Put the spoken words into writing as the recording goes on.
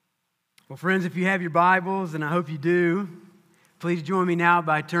Well, friends, if you have your Bibles, and I hope you do, please join me now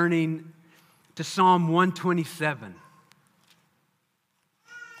by turning to Psalm 127.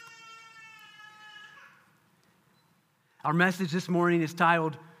 Our message this morning is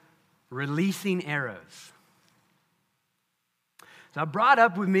titled, Releasing Arrows. So I brought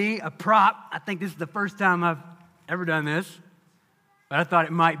up with me a prop. I think this is the first time I've ever done this, but I thought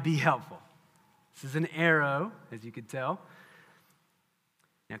it might be helpful. This is an arrow, as you could tell.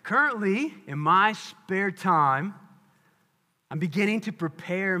 Now, currently, in my spare time, I'm beginning to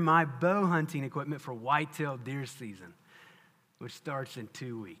prepare my bow hunting equipment for whitetail deer season, which starts in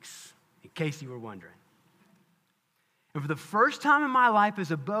 2 weeks, in case you were wondering. And for the first time in my life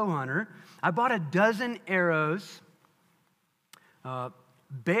as a bow hunter, I bought a dozen arrows,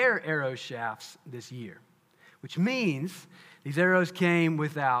 bare arrow shafts this year, which means these arrows came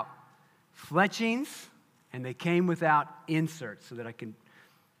without fletchings and they came without inserts so that I couldn't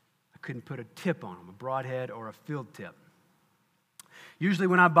put a tip on them, a broadhead or a field tip. Usually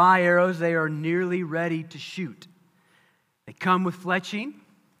when I buy arrows, they are nearly ready to shoot. They come with fletching,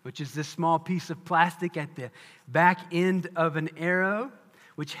 which is this small piece of plastic at the back end of an arrow,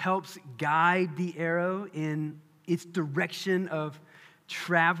 which helps guide the arrow in its direction of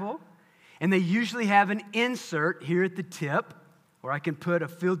travel. And they usually have an insert here at the tip, where I can put a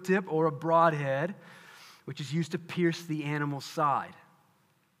field tip or a broadhead, which is used to pierce the animal's side.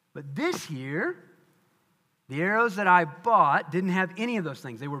 But this year, the arrows that I bought didn't have any of those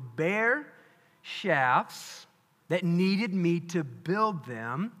things. They were bare shafts that needed me to build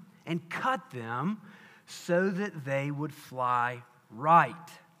them and cut them so that they would fly right.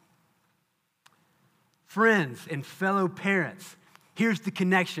 Friends and fellow parents, here's the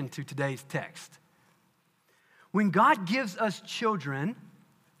connection to today's text. When God gives us children,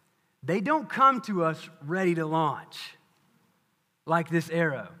 they don't come to us ready to launch like this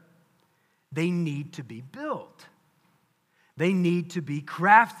arrow. They need to be built. They need to be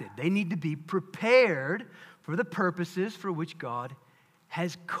crafted. They need to be prepared for the purposes for which God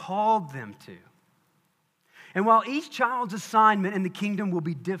has called them to. And while each child's assignment in the kingdom will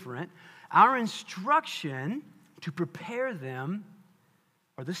be different, our instruction to prepare them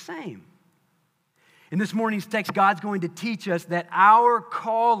are the same. In this morning's text, God's going to teach us that our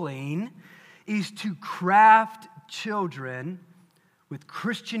calling is to craft children with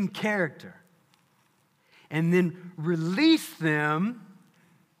Christian character and then release them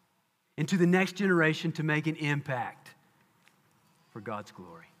into the next generation to make an impact for God's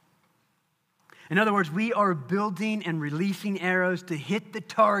glory. In other words, we are building and releasing arrows to hit the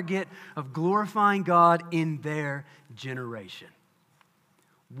target of glorifying God in their generation.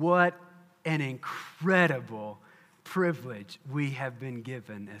 What an incredible privilege we have been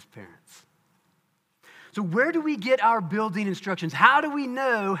given as parents. So where do we get our building instructions? How do we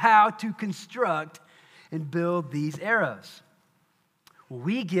know how to construct and build these arrows? Well,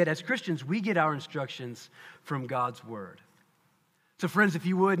 as Christians, we get our instructions from God's Word. So friends, if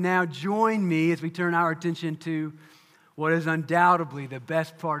you would now join me as we turn our attention to what is undoubtedly the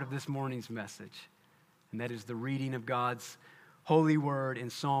best part of this morning's message, and that is the reading of God's holy word in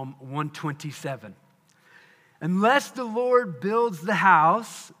Psalm 127. Unless the Lord builds the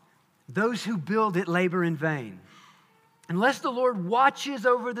house, those who build it labor in vain. Unless the Lord watches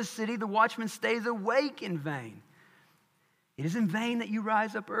over the city, the watchman stays awake in vain. It is in vain that you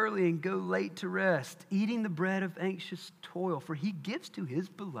rise up early and go late to rest, eating the bread of anxious toil, for he gives to his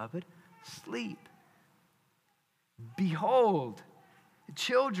beloved sleep. Behold,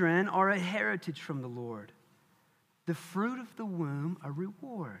 children are a heritage from the Lord, the fruit of the womb a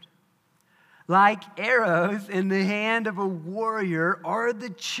reward. Like arrows in the hand of a warrior are the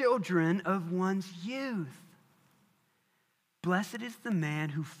children of one's youth. Blessed is the man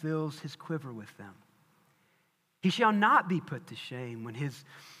who fills his quiver with them. He shall not be put to shame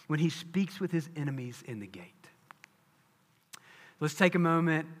when he speaks with his enemies in the gate. Let's take a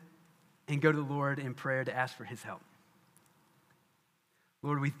moment and go to the Lord in prayer to ask for his help.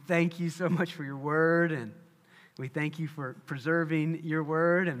 Lord, we thank you so much for your word, and we thank you for preserving your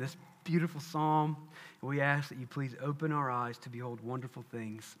word and this beautiful psalm. And we ask that you please open our eyes to behold wonderful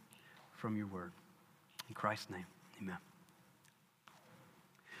things from your word. In Christ's name, amen.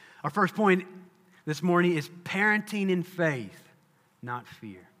 Our first point this morning is parenting in faith, not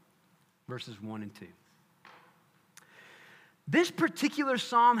fear. Verses 1 and 2. This particular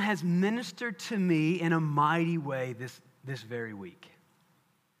psalm has ministered to me in a mighty way this very week.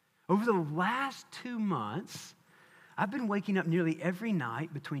 Over the last 2 months, I've been waking up nearly every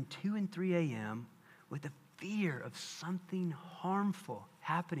night between 2 and 3 a.m. with the fear of something harmful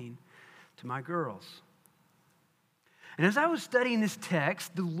happening to my girls. And as I was studying this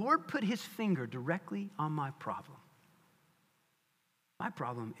text, the Lord put his finger directly on my problem. My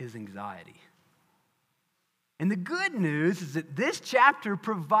problem is anxiety. And the good news is that this chapter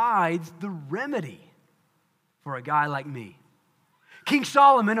provides the remedy for a guy like me. King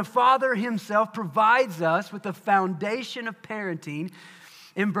Solomon, a father himself, provides us with the foundation of parenting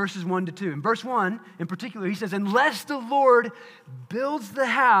in verses 1 to 2. In verse 1, in particular, he says, unless the Lord builds the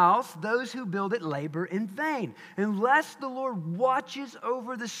house, those who build it labor in vain. Unless the Lord watches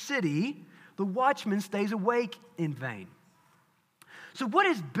over the city, the watchman stays awake in vain. So what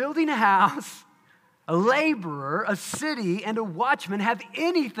does building a house, a laborer, a city, and a watchman have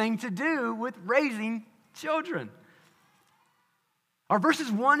anything to do with raising children? Are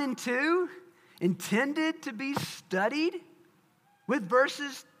verses 1 and 2 intended to be studied with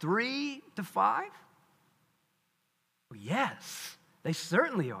verses 3 to 5? Well, yes, they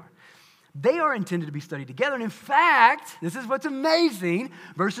certainly are. They are intended to be studied together. And in fact, this is what's amazing,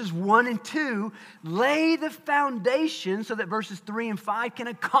 verses 1 and 2 lay the foundation so that verses 3 and 5 can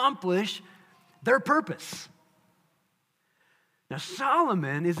accomplish their purpose. Now,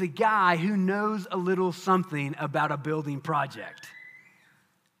 Solomon is a guy who knows a little something about a building project.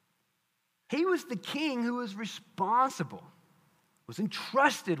 He was the king who was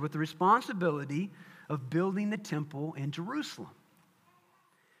entrusted with the responsibility of building the temple in Jerusalem.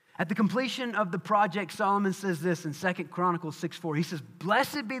 At the completion of the project, Solomon says this in 2 Chronicles 6:4. He says,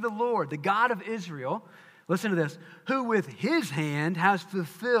 blessed be the Lord, the God of Israel, listen to this, who with his hand has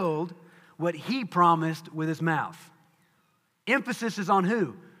fulfilled what he promised with his mouth. Emphasis is on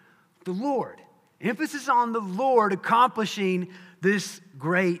who? The Lord. Emphasis on the Lord accomplishing this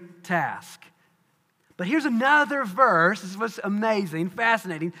great task. But here's another verse. This is what's amazing,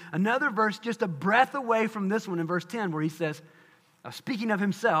 fascinating. Another verse just a breath away from this one in verse 10 where he says, speaking of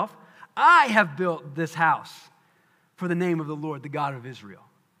himself, I have built this house for the name of the Lord, the God of Israel.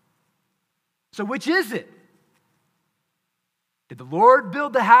 So which is it? Did the Lord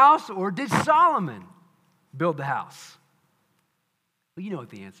build the house or did Solomon build the house? Well, you know what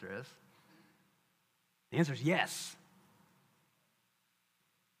the answer is. The answer is yes.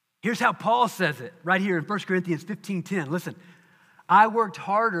 Here's how Paul says it right here in 1 Corinthians 15:10. Listen, I worked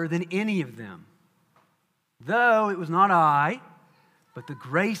harder than any of them, though it was not I, but the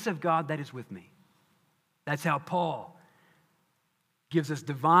grace of God that is with me. That's how Paul gives us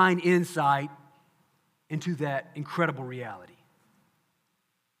divine insight into that incredible reality.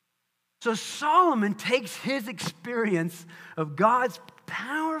 So Solomon takes his experience of God's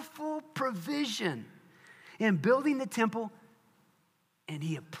powerful provision in building the temple and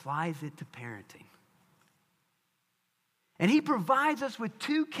he applies it to parenting. And he provides us with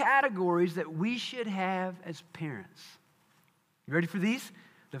two categories that we should have as parents. You ready for these?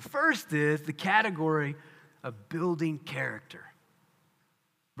 The first is the category of building character.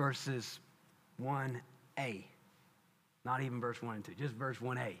 Verses 1a. Not even verse 1 and 2, just verse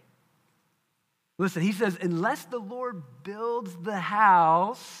 1a. Listen, he says, unless the Lord builds the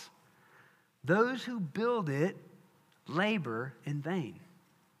house, those who build it labor in vain.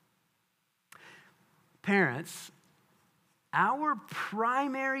 Parents, our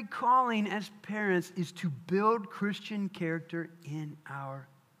primary calling as parents is to build Christian character in our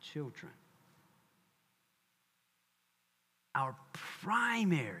children. Our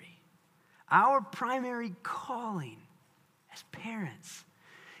primary calling as parents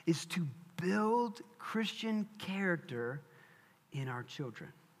is to build Christian character in our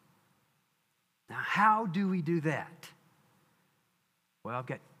children. Now, how do we do that? Well, I've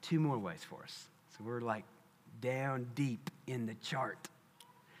got two more ways for us. So we're like down deep in the chart.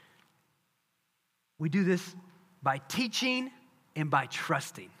 We do this by teaching and by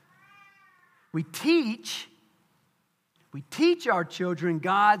trusting. We teach our children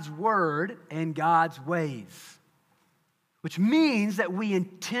God's word and God's ways, which means that we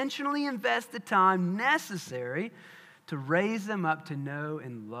intentionally invest the time necessary to raise them up to know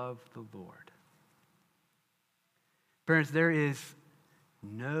and love the Lord. Parents, there is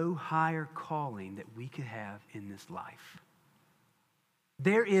no higher calling that we could have in this life.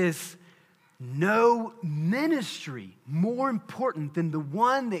 There is no ministry more important than the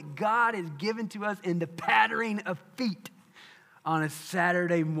one that God has given to us in the pattering of feet on a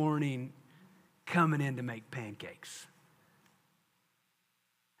Saturday morning coming in to make pancakes.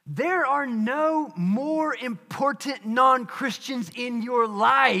 There are no more important non-Christians in your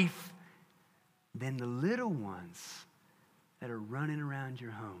life than the little ones that are running around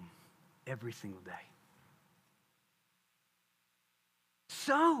your home every single day.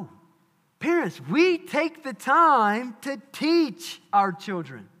 So, parents, we take the time to teach our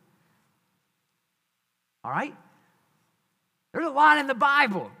children. All right? There's a lot in the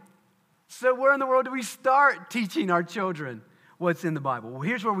Bible. So where in the world do we start teaching our children what's in the Bible? Well,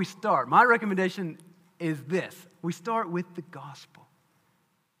 here's where we start. My recommendation is this. We start with the gospel.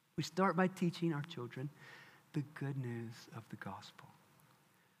 We start by teaching our children the good news of the gospel.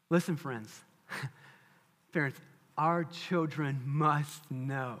 Listen, friends, parents, our children must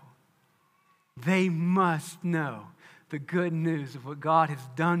know. They must know the good news of what God has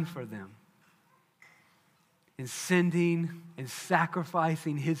done for them in sending and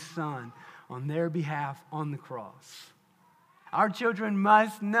sacrificing his son on their behalf on the cross. Our children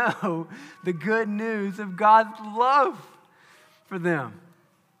must know the good news of God's love for them.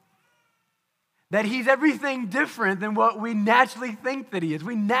 That he's everything different than what we naturally think that he is.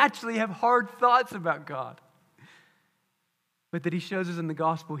 We naturally have hard thoughts about God. But that he shows us in the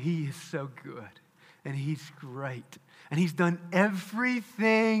gospel he is so good and he's great. And he's done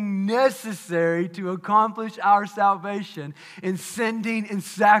everything necessary to accomplish our salvation in sending and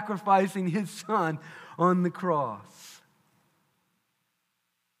sacrificing his son on the cross.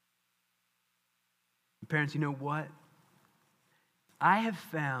 Parents, you know what? I have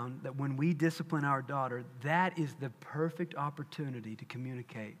found that when we discipline our daughter, that is the perfect opportunity to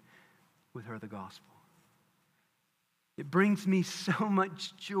communicate with her the gospel. It brings me so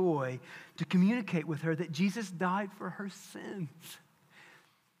much joy to communicate with her that Jesus died for her sins.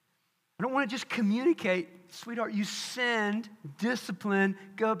 I don't want to just communicate, sweetheart, you sinned, discipline,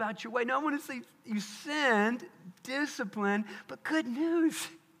 go about your way. No, I want to say you sinned, discipline, but good news.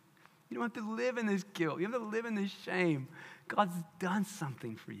 You don't have to live in this guilt. You have to live in this shame. God's done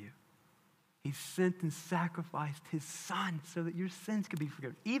something for you. He sent and sacrificed his son so that your sins could be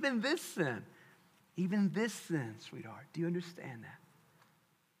forgiven. Even this sin, sweetheart. Do you understand that?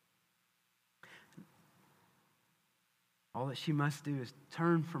 All that she must do is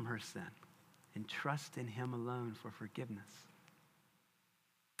turn from her sin and trust in him alone for forgiveness.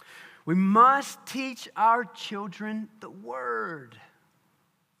 We must teach our children the word.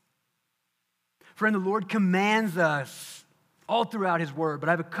 Friend, the Lord commands us all throughout his word, but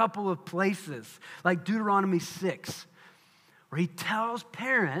I have a couple of places, like Deuteronomy 6, where he tells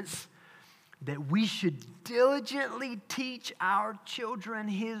parents that we should diligently teach our children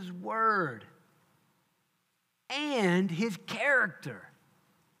his word and his character.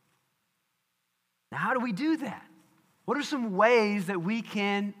 Now, how do we do that? What are some ways that we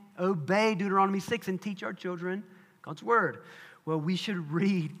can obey Deuteronomy 6 and teach our children God's word? Well, we should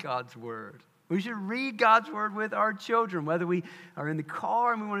read God's word. We should read God's word with our children, whether we are in the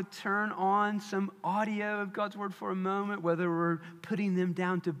car and we want to turn on some audio of God's word for a moment, whether we're putting them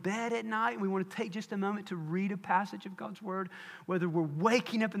down to bed at night and we want to take just a moment to read a passage of God's word, whether we're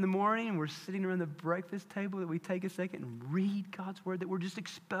waking up in the morning and we're sitting around the breakfast table, that we take a second and read God's word, that we're just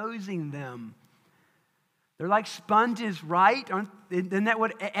exposing them. They're like sponges, right? Isn't that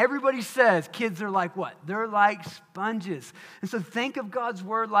what everybody says? Kids are like what? They're like sponges. And so think of God's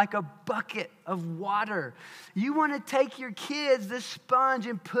word like a bucket of water. You want to take your kids, this sponge,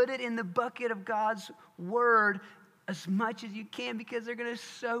 and put it in the bucket of God's word as much as you can, because they're going to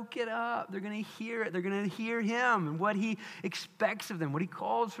soak it up. They're going to hear it. They're going to hear him and what he expects of them, what he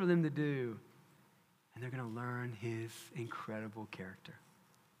calls for them to do. And they're going to learn his incredible character.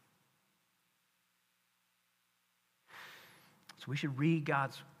 So we should read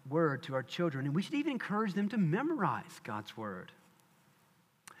God's word to our children, and we should even encourage them to memorize God's word.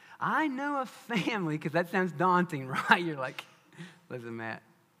 I know a family, because that sounds daunting, right? You're like, listen, Matt,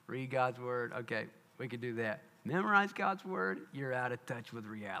 read God's word. Okay, we could do that. Memorize God's word, you're out of touch with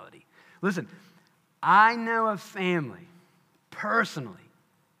reality. Listen, I know a family, personally,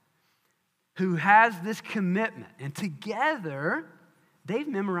 who has this commitment, and together, they've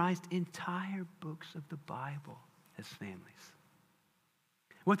memorized entire books of the Bible as families.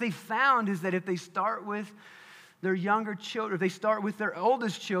 What they found is that if they start with their younger children, if they start with their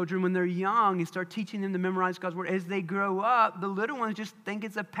oldest children when they're young and start teaching them to memorize God's word, as they grow up, the little ones just think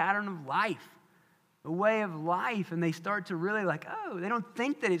it's a pattern of life, a way of life, and they start to really they don't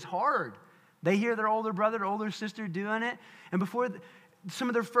think that it's hard. They hear their older brother or older sister doing it, and before some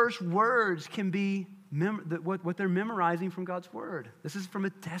of their first words can be what they're memorizing from God's word. This is from a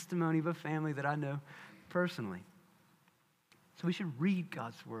testimony of a family that I know personally. So we should read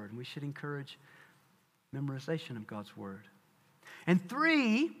God's word, and we should encourage memorization of God's word. And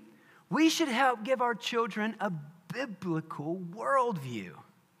 3, we should help give our children a biblical worldview.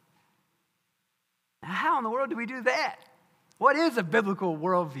 Now, how in the world do we do that? What is a biblical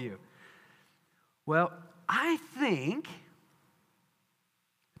worldview? Well, I think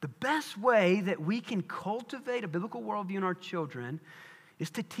the best way that we can cultivate a biblical worldview in our children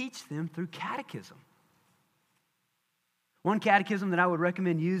is to teach them through catechism. One catechism that I would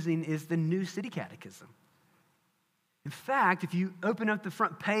recommend using is the New City Catechism. In fact, if you open up the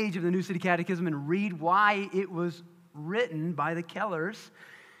front page of the New City Catechism and read why it was written by the Kellers,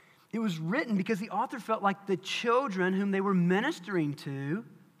 it was written because the author felt like the children whom they were ministering to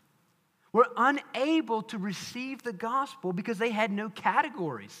were unable to receive the gospel because they had no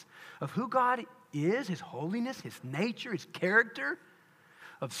categories of who God is, his holiness, his nature, his character,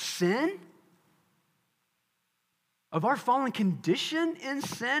 of sin, of our fallen condition in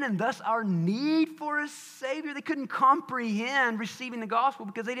sin, and thus our need for a Savior. They couldn't comprehend receiving the gospel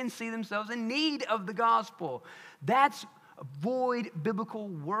because they didn't see themselves in need of the gospel. That's a void biblical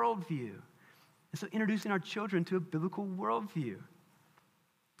worldview. And so introducing our children to a biblical worldview.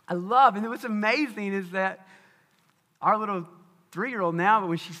 I love, and what's amazing is that our little 3-year-old now, but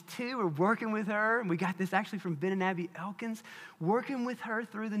when she's 2, we're working with her, and we got this actually from Ben and Abby Elkins, working with her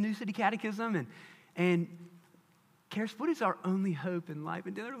through the New City Catechism, and Karis, what is our only hope in life?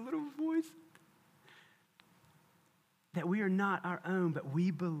 And their little voice, that we are not our own, but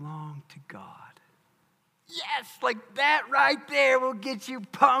we belong to God. Yes, like that right there will get you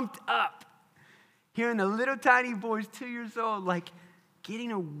pumped up. Hearing a little tiny voice, 2 years old, like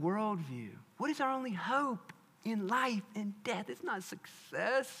getting a worldview. What is our only hope in life and death? It's not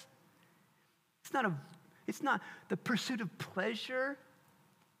success. It's not the pursuit of pleasure.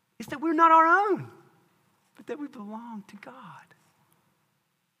 It's that we're not our own, but that we belong to God.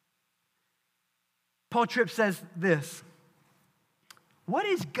 Paul Tripp says this: what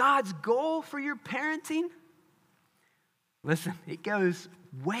is God's goal for your parenting? Listen, it goes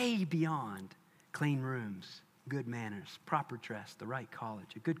way beyond clean rooms, good manners, proper dress, the right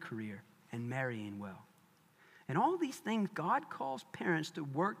college, a good career, and marrying well. And all these things, God calls parents to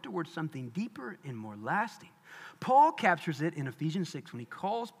work towards something deeper and more lasting. Paul captures it in Ephesians 6 when he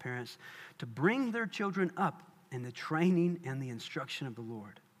calls parents to bring their children up in the training and the instruction of the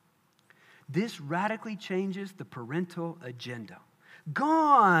Lord. This radically changes the parental agenda.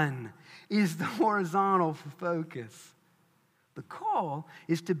 Gone is the horizontal focus. The call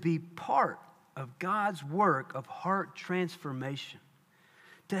is to be part of God's work of heart transformation,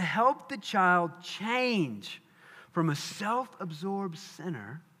 to help the child change from a self-absorbed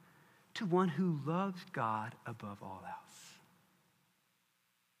sinner to one who loves God above all else.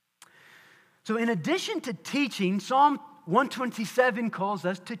 So in addition to teaching, Psalm 127 calls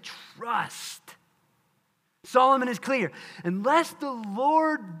us to trust. Solomon is clear: unless the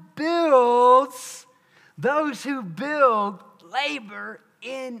Lord builds, those who build labor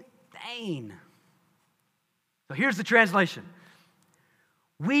in vain. So here's the translation: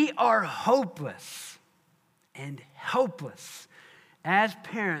 we are hopeless and helpless as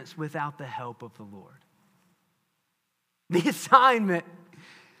parents without the help of the Lord. The assignment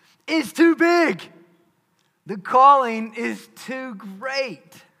is too big. The calling is too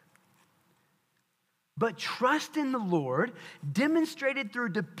great. But trust in the Lord, demonstrated through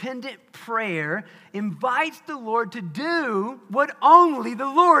dependent prayer, invites the Lord to do what only the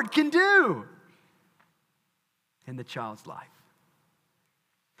Lord can do in the child's life.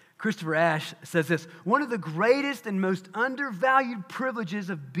 Christopher Ash says this: one of the greatest and most undervalued privileges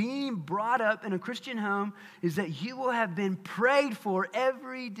of being brought up in a Christian home is that you will have been prayed for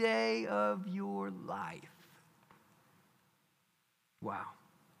every day of your life. Wow.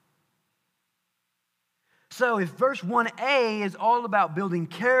 So if verse 1a is all about building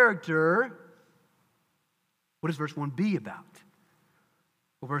character, what is verse 1b about?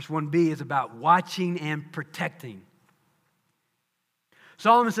 Well, verse 1b is about watching and protecting.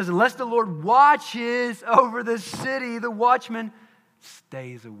 Solomon says, unless the Lord watches over the city, the watchman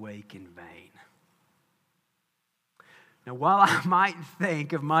stays awake in vain. Now, while I might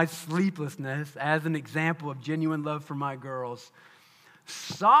think of my sleeplessness as an example of genuine love for my girls,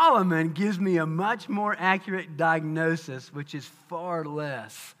 Solomon gives me a much more accurate diagnosis, which is far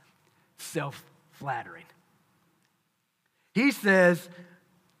less self-flattering. He says,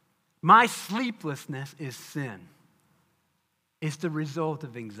 my sleeplessness is sin. It's the result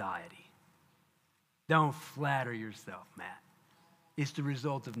of anxiety. Don't flatter yourself, Matt. It's the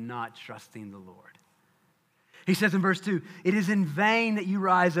result of not trusting the Lord. He says in verse 2, it is in vain that you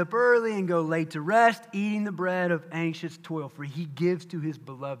rise up early and go late to rest, eating the bread of anxious toil, for he gives to his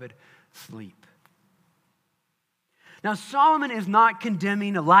beloved sleep. Now, Solomon is not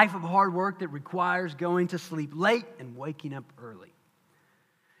condemning a life of hard work that requires going to sleep late and waking up early.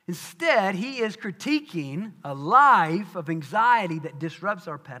 Instead, he is critiquing a life of anxiety that disrupts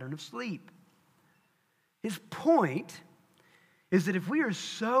our pattern of sleep. His point is that if we are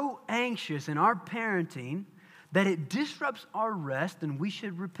so anxious in our parenting that it disrupts our rest, then we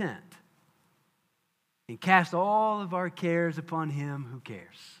should repent. and cast all of our cares upon him who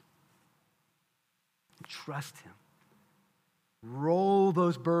cares. And trust him. Roll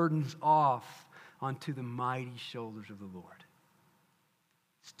those burdens off onto the mighty shoulders of the Lord.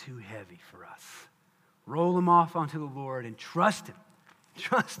 It's too heavy for us. Roll them off onto the Lord and trust him.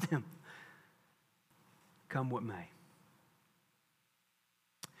 Trust him. Come what may.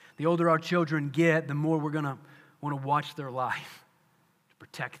 The older our children get, the more we're going to want to watch their life, to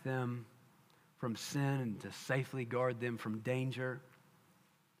protect them from sin and to safely guard them from danger.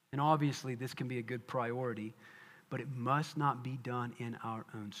 And obviously, this can be a good priority, but it must not be done in our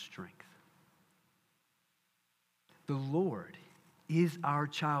own strength. The Lord is our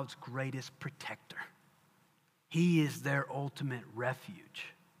child's greatest protector. He is their ultimate refuge.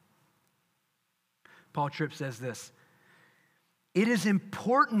 Paul Tripp says this: it is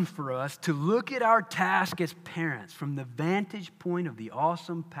important for us to look at our task as parents from the vantage point of the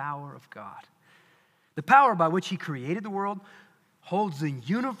awesome power of God. The power by which he created the world, holds the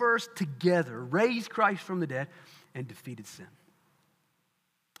universe together, raised Christ from the dead, and defeated sin.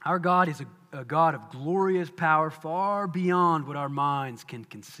 Our God is a God of glorious power far beyond what our minds can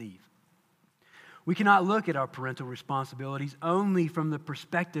conceive. We cannot look at our parental responsibilities only from the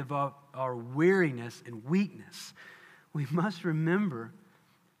perspective of our weariness and weakness. We must remember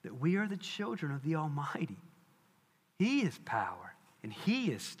that we are the children of the Almighty. He is power and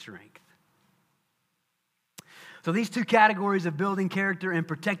He is strength. So these two categories of building character and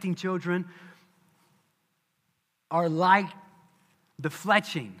protecting children are like the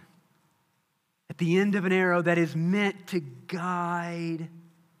fletching at the end of an arrow that is meant to guide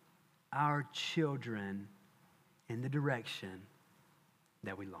our children in the direction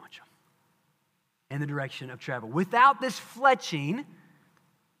that we launch them, in the direction of travel. Without this fletching, if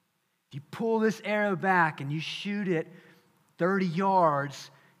you pull this arrow back and you shoot it 30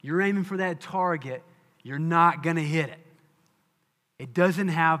 yards, you're aiming for that target, you're not going to hit it. It doesn't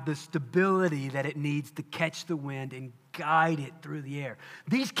have the stability that it needs to catch the wind and guide it through the air.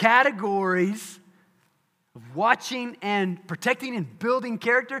 These categories of watching and protecting and building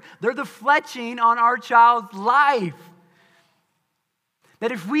character, they're the fletching on our child's life.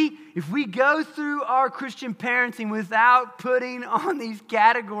 That if we go through our Christian parenting without putting on these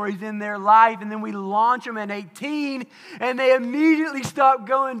categories in their life, and then we launch them at 18 and they immediately stop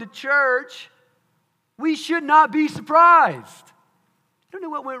going to church, we should not be surprised. I don't know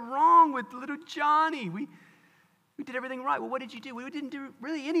what went wrong with little Johnny. We did everything right. Well, what did you do? We didn't do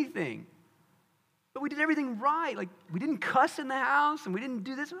really anything. But we did everything right. Like, we didn't cuss in the house, and we didn't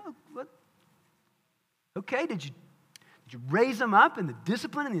do this. Oh, what? Okay, did you raise them up in the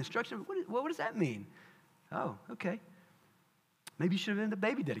discipline and the instruction? What does that mean? Oh, okay. Maybe you should have been at the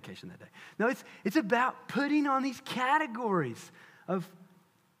baby dedication that day. No, it's about putting on these categories of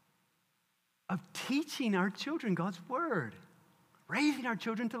teaching our children God's word, raising our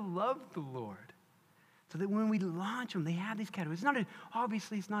children to love the Lord, so that when we launch them, they have these categories.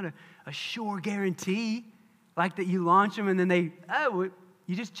 Obviously, it's not a sure guarantee, like that you launch them and then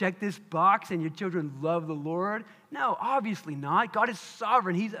you just check this box and your children love the Lord. No, obviously not. God is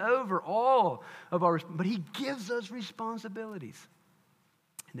sovereign. He's over all of our, but He gives us responsibilities.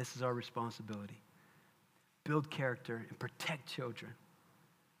 And this is our responsibility. Build character and protect children.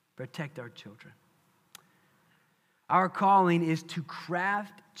 Protect our children. Our calling is to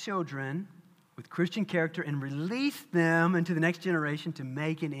craft children with Christian character and release them into the next generation to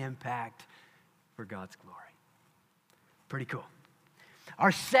make an impact for God's glory. Pretty cool.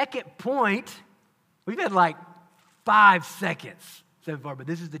 Our second point, we've had like 5 seconds so far, but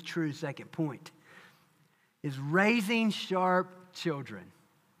this is the true second point, is raising sharp children.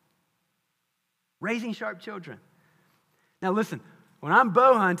 Raising sharp children. Now listen, when I'm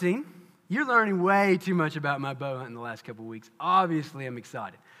bow hunting, you're learning way too much about my bow hunting the last couple of weeks. Obviously, I'm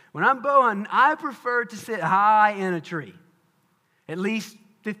excited. When I'm bow hunting, I prefer to sit high in a tree, at least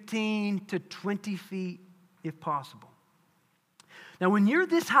 15 to 20 feet if possible. Now, when you're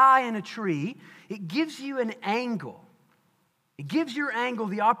this high in a tree, it gives you an angle. It gives your angle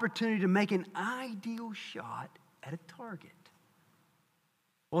the opportunity to make an ideal shot at a target.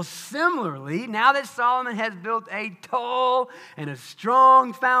 Well, similarly, now that Solomon has built a tall and a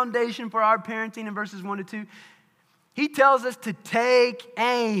strong foundation for our parenting in verses 1 to 2, he tells us to take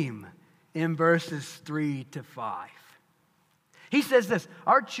aim in verses 3 to 5. He says this: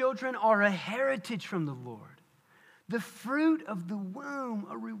 our children are a heritage from the Lord, the fruit of the womb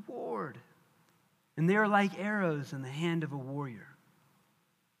a reward, and they are like arrows in the hand of a warrior.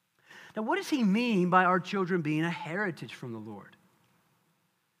 Now, what does he mean by our children being a heritage from the Lord?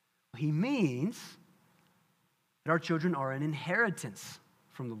 He means that our children are an inheritance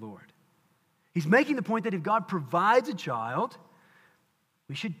from the Lord. He's making the point that if God provides a child,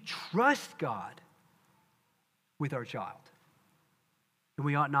 we should trust God with our child. And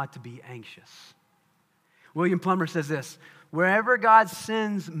we ought not to be anxious. William Plummer says this: wherever God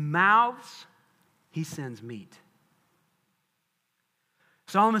sends mouths, he sends meat.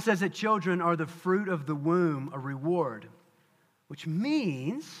 Solomon says that children are the fruit of the womb, a reward, which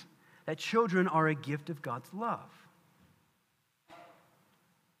means that children are a gift of God's love.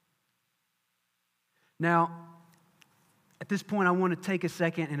 Now, at this point, I want to take a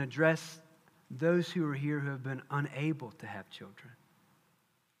second and address those who are here who have been unable to have children,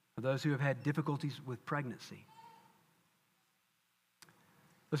 or those who have had difficulties with pregnancy.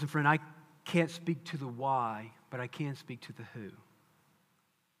 Listen, friend, I can't speak to the why, but I can speak to the who.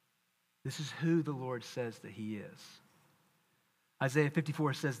 This is who the Lord says that he is. Isaiah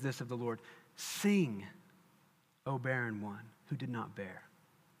 54 says this of the Lord: sing, O barren one who did not bear.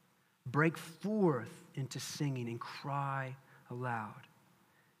 Break forth into singing and cry aloud,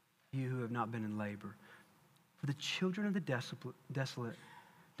 you who have not been in labor. For the children of the desolate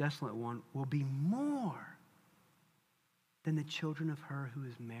one will be more than the children of her who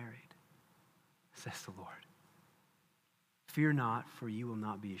is married, says the Lord. Fear not, for you will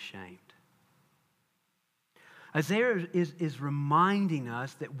not be ashamed. Isaiah is reminding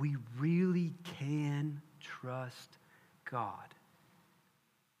us that we really can trust God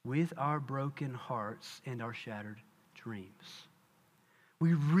with our broken hearts and our shattered dreams.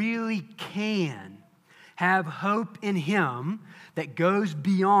 We really can have hope in him that goes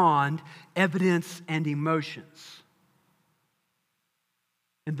beyond evidence and emotions.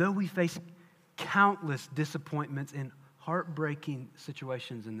 And though we face countless disappointments and heartbreaking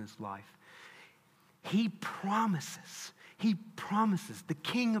situations in this life, he promises, the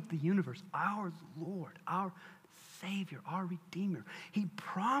King of the universe, our Lord, our Savior, our Redeemer, he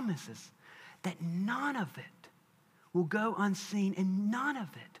promises that none of it will go unseen and none of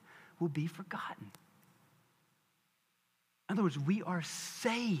it will be forgotten. In other words, we are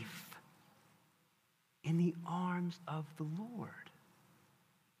safe in the arms of the Lord.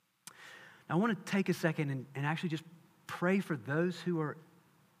 Now, I want to take a second and actually just pray for those who are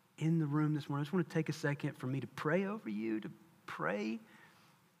in the room this morning. I just want to take a second for me to pray over you, to pray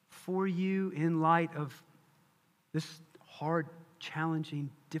for you in light of this hard,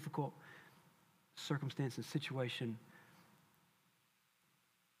 challenging, difficult circumstance and situation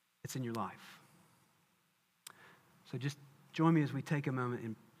that's in your life. So just join me as we take a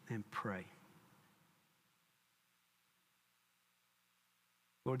moment and pray.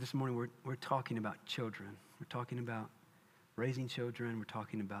 Lord, this morning we're talking about children. We're talking about raising children. We're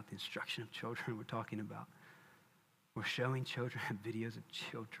talking about the instruction of children. We're showing children videos of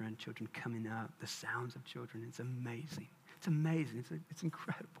children coming up, the sounds of children. It's amazing. It's amazing. It's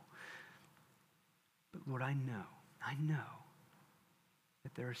incredible. But Lord, I know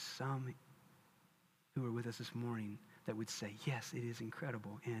that there are some who are with us this morning that would say, yes, it is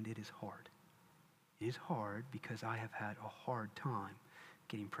incredible and it is hard. It is hard because I have had a hard time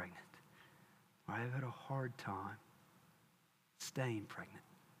getting pregnant. Or I have had a hard time staying pregnant.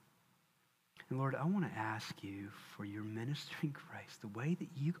 And Lord, I want to ask you for your ministering grace, the way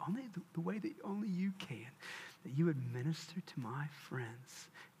that only you can, that you would minister to my friends,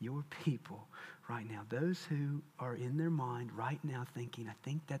 your people right now, those who are in their mind right now thinking, I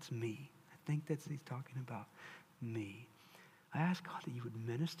think that's me. I think he's talking about me. I ask God that you would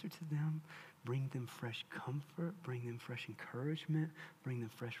minister to them, bring them fresh comfort, bring them fresh encouragement, bring them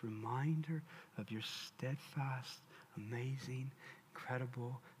fresh reminder of your steadfast, amazing,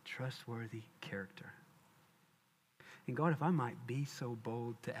 incredible, trustworthy character. And God, if I might be so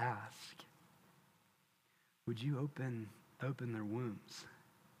bold to ask, would you open their wombs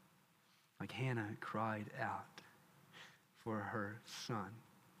like Hannah cried out for her son?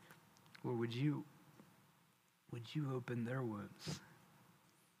 Or would you open their wombs?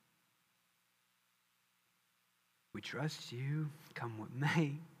 We trust you, come what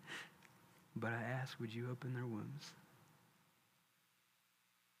may, but I ask, would you open their wombs?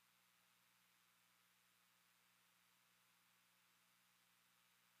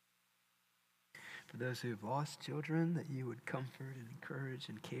 For those who have lost children, that you would comfort and encourage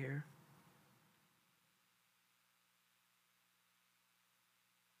and care.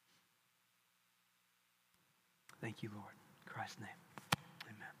 Thank you, Lord. In Christ's name,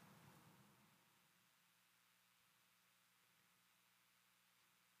 amen.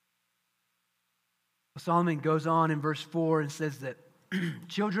 Solomon goes on in verse 4 and says that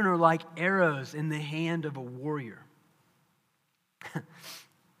children are like arrows in the hand of a warrior.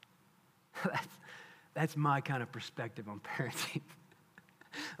 That's my kind of perspective on parenting.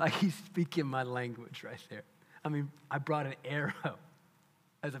 Like he's speaking my language right there. I mean, I brought an arrow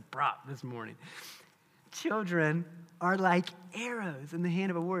as a prop this morning. Children are like arrows in the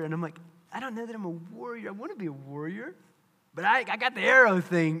hand of a warrior. And I'm like, I don't know that I'm a warrior. I want to be a warrior. But I got the arrow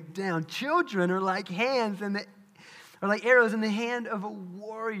thing down. Children are like like arrows in the hand of a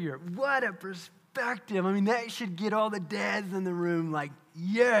warrior. What a perspective. I mean, that should get all the dads in the room like,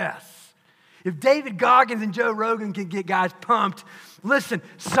 yes. If David Goggins and Joe Rogan can get guys pumped, listen,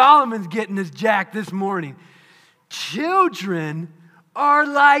 Solomon's getting his jack this morning. Children are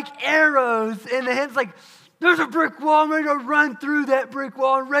like arrows in the hands. Like, there's a brick wall. I'm ready to run through that brick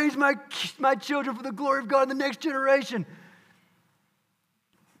wall and raise my children for the glory of God in the next generation.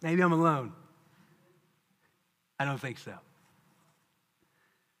 Maybe I'm alone. I don't think so.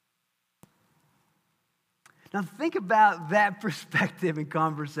 Now think about that perspective and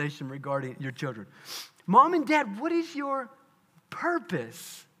conversation regarding your children. Mom and dad, what is your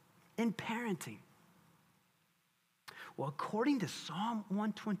purpose in parenting? Well, according to Psalm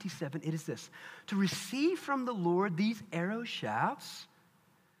 127, it is this: to receive from the Lord these arrow shafts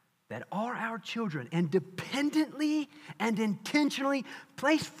that are our children, and dependently and intentionally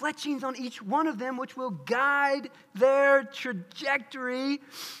place fletchings on each one of them, which will guide their trajectory,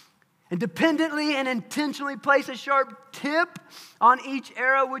 and dependently and intentionally place a sharp tip on each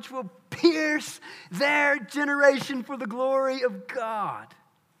arrow, which will pierce their generation for the glory of God.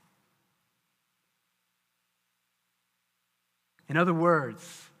 In other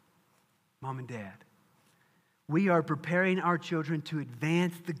words, mom and dad, we are preparing our children to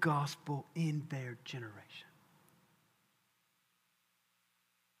advance the gospel in their generation.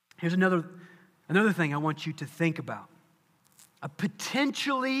 Here's another thing I want you to think about. A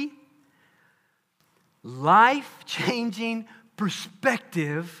potentially life-changing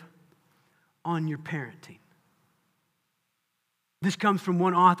perspective on your parenting. This comes from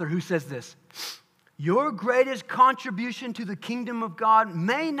one author who says this: your greatest contribution to the kingdom of God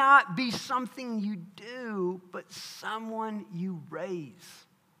may not be something you do, but someone you raise.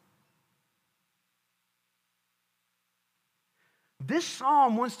 This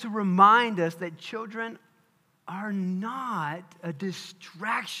psalm wants to remind us that children are not a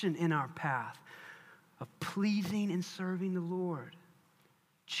distraction in our path of pleasing and serving the Lord.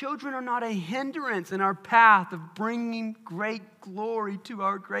 Children are not a hindrance in our path of bringing great glory to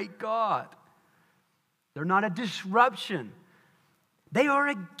our great God. They're not a disruption. They are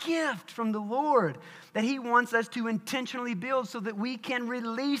a gift from the Lord that He wants us to intentionally build so that we can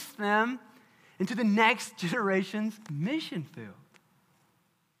release them into the next generation's mission field.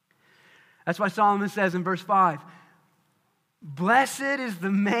 That's why Solomon says in verse 5, blessed is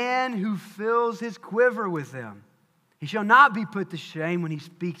the man who fills his quiver with them. He shall not be put to shame when he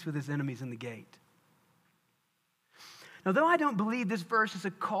speaks with his enemies in the gate. Now, though I don't believe this verse is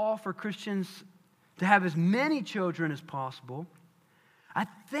a call for Christians to have as many children as possible, I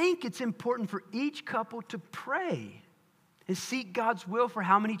think it's important for each couple to pray and seek God's will for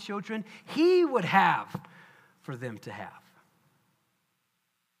how many children He would have for them to have.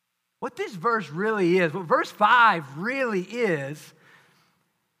 What this verse really is, what verse 5 really is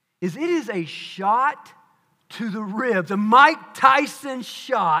it is a shot to the ribs, a Mike Tyson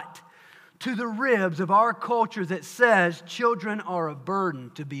shot to the ribs of our culture that says children are a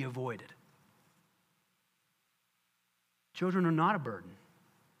burden to be avoided. Children are not a burden.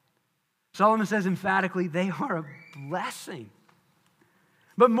 Solomon says emphatically, they are a blessing.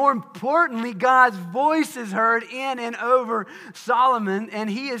 But more importantly, God's voice is heard in and over Solomon, and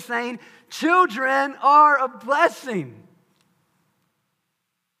he is saying, children are a blessing.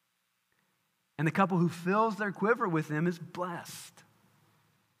 And the couple who fills their quiver with them is blessed.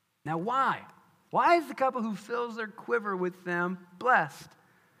 Now, why? Why is the couple who fills their quiver with them blessed?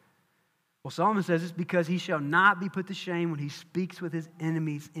 Well, Solomon says it's because he shall not be put to shame when he speaks with his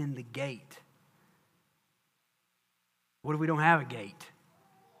enemies in the gate. What if we don't have a gate?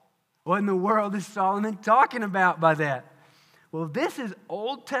 What in the world is Solomon talking about by that? Well, this is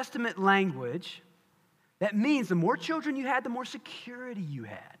Old Testament language that means the more children you had, the more security you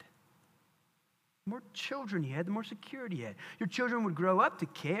had. The more children you had, the more security you had. Your children would grow up to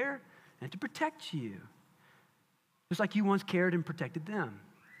care and to protect you, just like you once cared and protected them.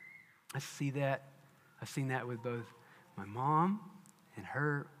 I've seen that with both my mom and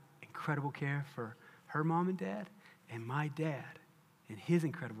her incredible care for her mom and dad, and my dad and his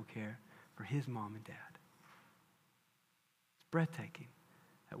incredible care for his mom and dad. It's breathtaking.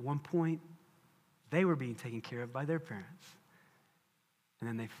 At one point, they were being taken care of by their parents. And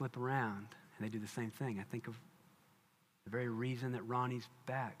then they flip around and they do the same thing. I think of the very reason that Ronnie's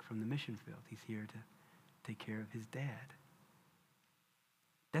back from the mission field. He's here to take care of his dad.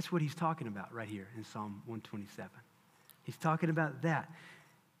 That's what he's talking about right here in Psalm 127. He's talking about that.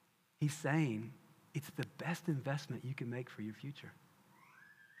 He's saying it's the best investment you can make for your future.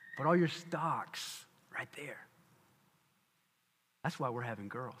 Put all your stocks right there. That's why we're having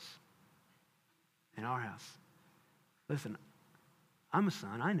girls in our house. Listen, I'm a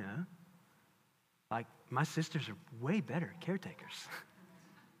son, I know. Like, my sisters are way better caretakers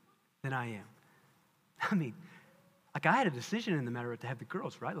than I am. I mean, like, I had a decision in the matter to have the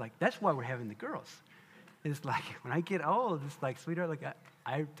girls, right? Like, that's why we're having the girls. It's like, when I get old, it's like, sweetheart, like,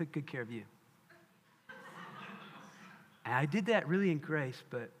 I took good care of you. And I did that really in grace,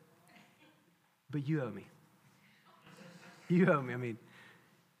 but you owe me. You owe me. I mean,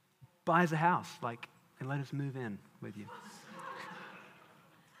 buy us a house, like, and let us move in with you.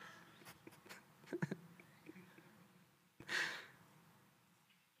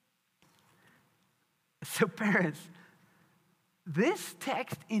 So parents, this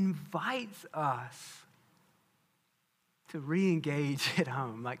text invites us to re-engage at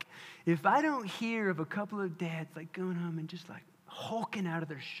home. Like, if I don't hear of a couple of dads like going home and just like hulking out of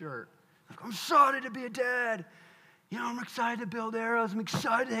their shirt, like, I'm excited to be a dad. You know, I'm excited to build arrows. I'm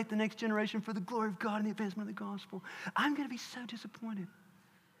excited to take the next generation for the glory of God and the advancement of the gospel. I'm going to be so disappointed.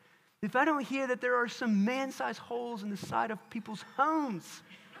 If I don't hear that there are some man-sized holes in the side of people's homes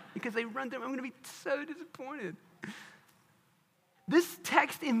because they run them, I'm going to be so disappointed. This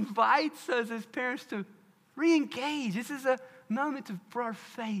text invites us as parents to re-engage. This is a moment for our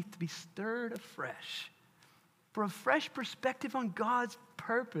faith to be stirred afresh, for a fresh perspective on God's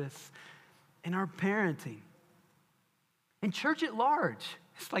purpose in our parenting. And church at large,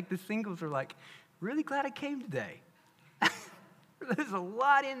 it's like the singles are like, really glad I came today. There's a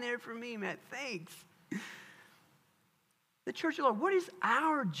lot in there for me, man. Thanks. The church at large, what is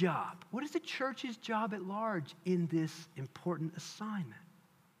our job? What is the church's job at large in this important assignment?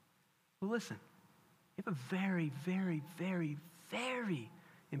 Well, listen, you have a very, very, very, very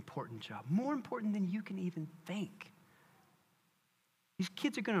important job. More important than you can even think. These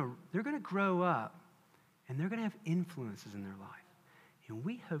kids are going to grow up, and they're going to have influences in their life. And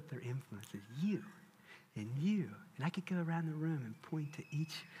we hope their influence is you and you. And I could go around the room and point to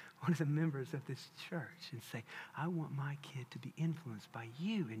each one of the members of this church and say, I want my kid to be influenced by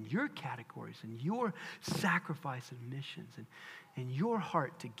you and your categories and your sacrifice and missions and your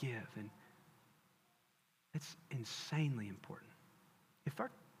heart to give. And it's insanely important. If our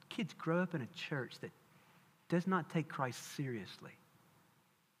kids grow up in a church that does not take Christ seriously,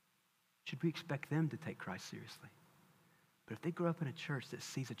 should we expect them to take Christ seriously? But if they grow up in a church that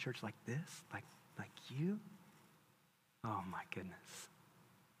sees a church like this, like you, oh my goodness,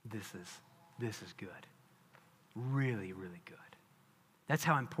 this is good. Really, really good. That's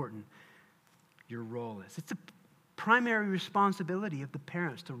how important your role is. It's a primary responsibility of the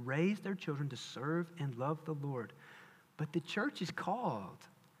parents to raise their children to serve and love the Lord. But the church is called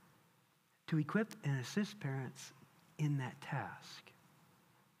to equip and assist parents in that task.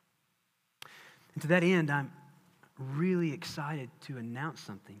 And to that end, I'm really excited to announce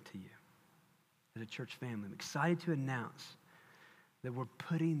something to you as a church family. I'm excited to announce that we're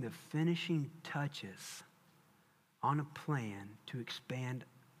putting the finishing touches on a plan to expand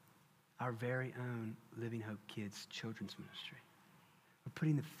our very own Living Hope Kids children's ministry. We're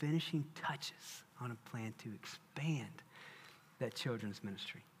putting the finishing touches on a plan to expand that children's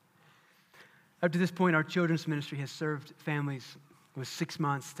ministry. Up to this point, our children's ministry has served families with 6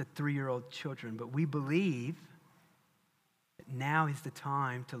 months to 3-year-old children, but we believe that now is the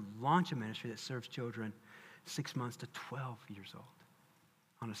time to launch a ministry that serves children 6 months to 12 years old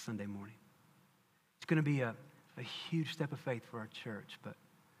on a Sunday morning. It's going to be a huge step of faith for our church, but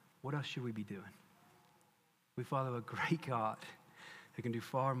what else should we be doing? We follow a great God who can do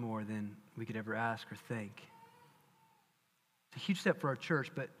far more than we could ever ask or think. It's a huge step for our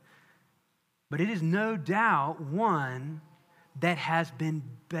church, but it is no doubt one that has been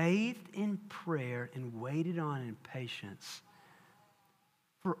bathed in prayer and waited on in patience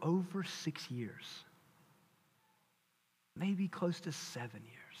for over 6 years, maybe close to 7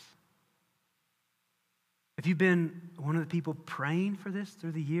 years. If you've been one of the people praying for this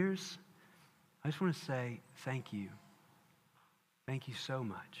through the years, I just want to say thank you. Thank you so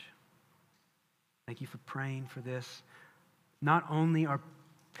much. Thank you for praying for this. Not only are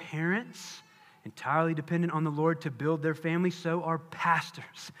parents entirely dependent on the Lord to build their family, so are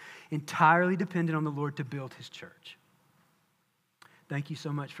pastors entirely dependent on the Lord to build his church. Thank you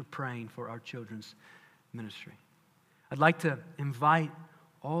so much for praying for our children's ministry. I'd like to invite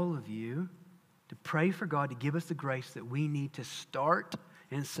all of you to pray for God to give us the grace that we need to start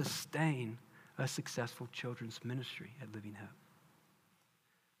and sustain a successful children's ministry at Living Hope.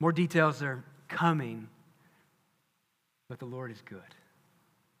 More details are coming, but the Lord is good.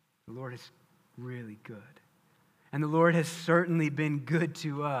 The Lord is really good. And the Lord has certainly been good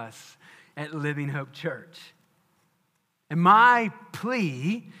to us at Living Hope Church. And my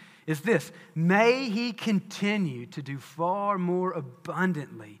plea is this: may He continue to do far more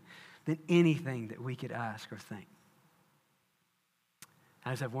abundantly than anything that we could ask or think.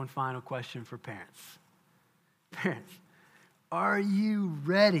 I just have one final question for parents. Parents, are you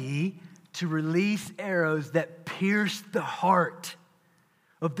ready to release arrows that pierce the heart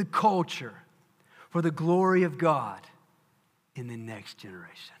of the culture for the glory of God in the next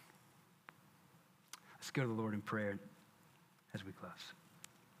generation? Let's go to the Lord in prayer as we close.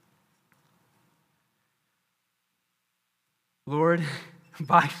 Lord,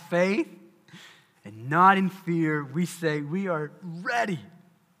 by faith and not in fear, we say we are ready.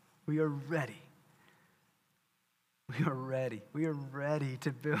 We are ready. We are ready. We are ready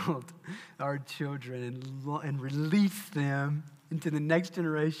to build our children and release them into the next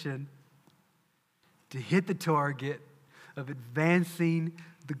generation to hit the target of advancing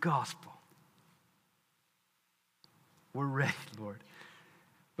the gospel. We're ready, Lord.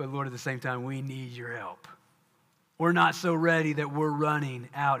 But Lord, at the same time, we need your help. We're not so ready that we're running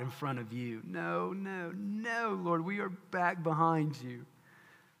out in front of you. No, no, no, Lord. We are back behind you.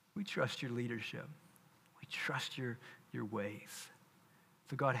 We trust your leadership. We trust your ways.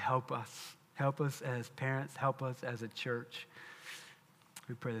 So God, help us. Help us as parents. Help us as a church.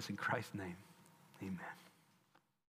 We pray this in Christ's name. Amen.